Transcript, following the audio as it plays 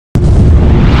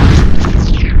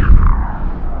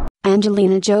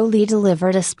Angelina Jolie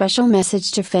delivered a special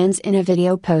message to fans in a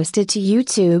video posted to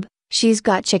YouTube. She's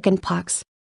got chickenpox.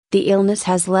 The illness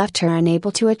has left her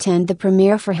unable to attend the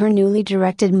premiere for her newly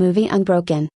directed movie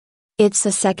Unbroken. It's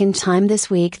the second time this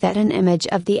week that an image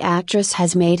of the actress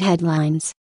has made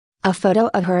headlines. A photo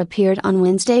of her appeared on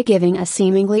Wednesday giving a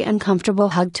seemingly uncomfortable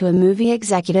hug to a movie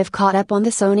executive caught up on the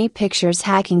Sony Pictures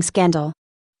hacking scandal.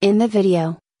 In the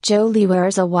video, Jolie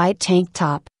wears a white tank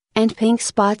top, and pink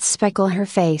spots speckle her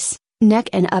face, neck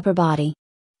and upper body.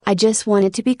 I just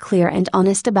wanted to be clear and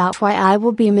honest about why I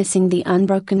will be missing the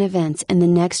Unbroken events in the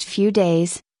next few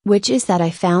days, which is that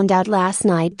I found out last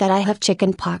night that I have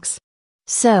chickenpox.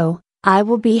 So, I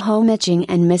will be home itching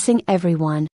and missing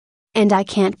everyone. And I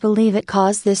can't believe it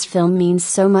cause this film means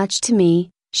so much to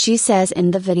me, she says in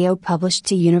the video published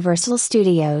to Universal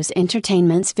Studios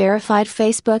Entertainment's verified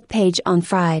Facebook page on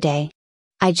Friday.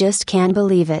 I just can't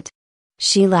believe it.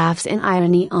 She laughs in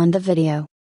irony on the video.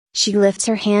 She lifts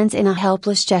her hands in a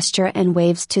helpless gesture and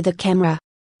waves to the camera.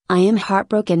 I am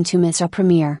heartbroken to miss our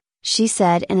premiere, she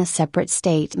said in a separate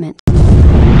statement.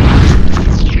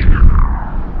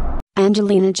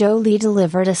 Angelina Jolie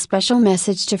delivered a special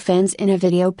message to fans in a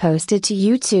video posted to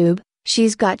YouTube.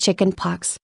 She's got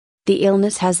chickenpox. The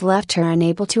illness has left her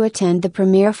unable to attend the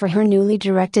premiere for her newly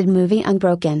directed movie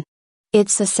Unbroken.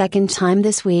 It's the second time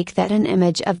this week that an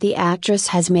image of the actress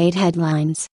has made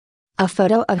headlines. A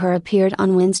photo of her appeared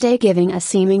on Wednesday giving a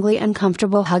seemingly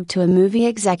uncomfortable hug to a movie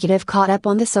executive caught up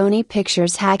on the Sony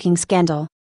Pictures hacking scandal.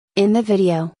 In the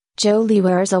video, Jolie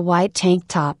wears a white tank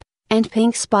top, and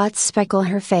pink spots speckle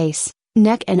her face,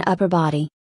 neck and upper body.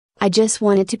 I just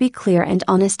wanted to be clear and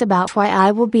honest about why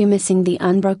I will be missing the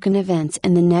Unbroken events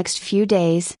in the next few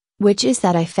days, which is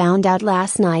that I found out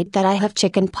last night that I have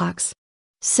chickenpox.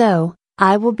 So,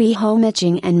 I will be home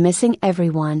itching and missing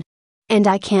everyone. And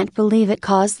I can't believe it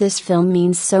cause this film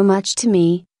means so much to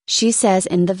me, she says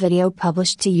in the video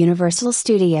published to Universal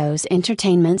Studios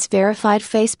Entertainment's verified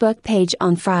Facebook page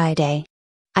on Friday.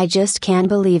 I just can't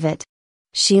believe it.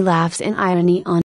 She laughs in irony on